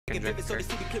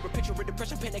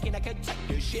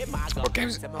What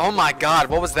games? Oh my god,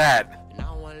 what was that?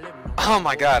 Oh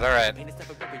my god, alright.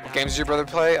 Games did your brother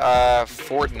play?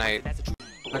 Fortnite.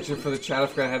 Actually, for the chat, I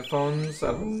forgot headphones.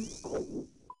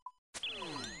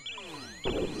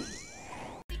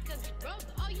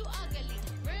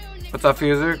 What's up,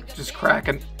 user? Just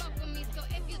cracking.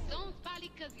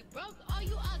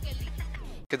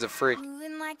 Kid's a freak.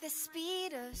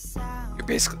 You're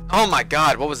basically. Oh my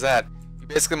god, what was that? You're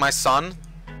basically my son?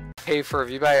 Pay for a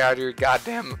view buy out of your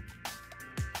goddamn.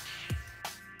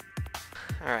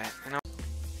 Alright, you know.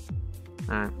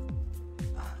 Alright.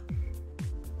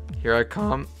 Here I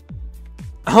come.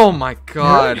 Oh my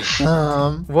god.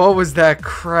 What was that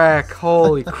crack?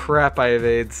 Holy crap, I have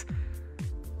AIDS.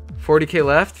 40k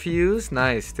left, fuse?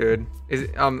 Nice, dude. Is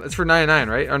it, it's for 99,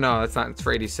 right? Oh no, it's not. It's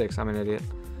for 86. I'm an idiot.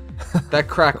 That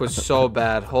crack was so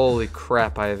bad. Holy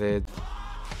crap, I have AIDS.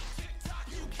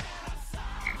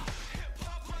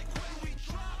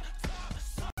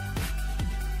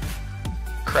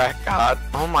 Crack god.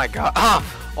 Oh my god. Ah!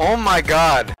 Oh my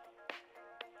god.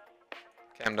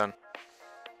 Okay, I'm done.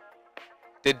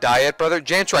 Did die yet, brother?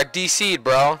 Jantro, I DC'd,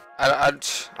 bro. I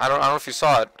don't know if you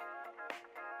saw it.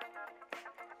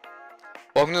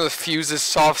 Welcome to the Fuses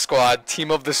Soft Squad, team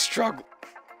of the struggle.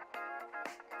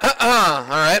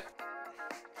 Alright.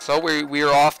 So we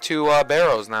are off to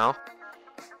Barrows now.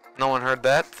 No one heard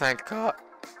that, thank God.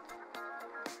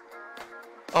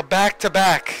 Oh, back to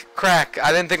back. Crack.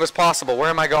 I didn't think it was possible. Where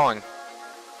am I going?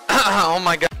 Oh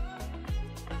my god.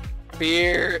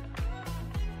 Beer.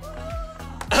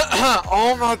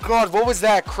 Oh my god, what was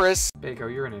that, Chris?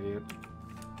 Baco, you're an idiot.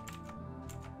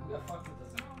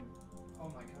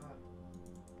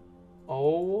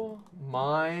 Oh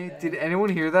my, did anyone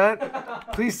hear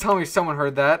that? Please tell me someone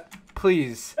heard that.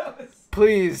 Please.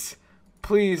 Please.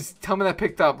 Please tell me that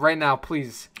picked up right now,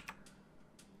 please.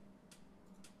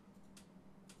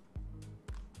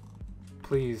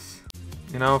 Please.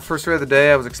 You know, first rate of the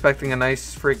day, I was expecting a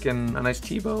nice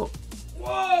T-boat.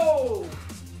 Whoa!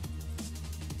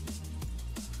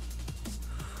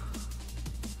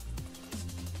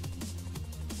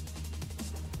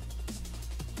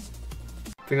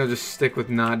 I think I'll just stick with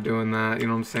not doing that, you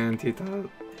know what I'm saying, Tita?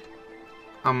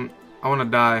 I wanna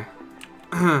die.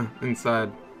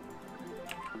 Inside.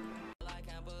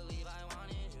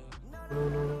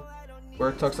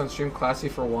 Where Tux on stream, classy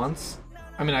for once?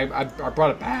 I mean, I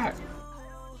brought it back.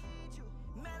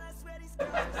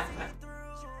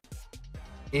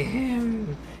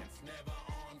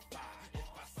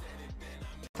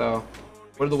 So,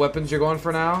 what are the weapons you're going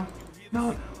for now?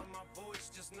 No.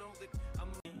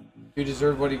 You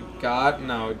deserve what he got?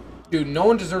 No. Dude, no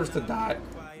one deserves to die.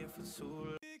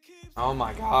 Oh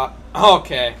my god.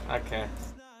 Okay, okay.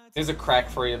 Here's a crack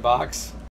for you box.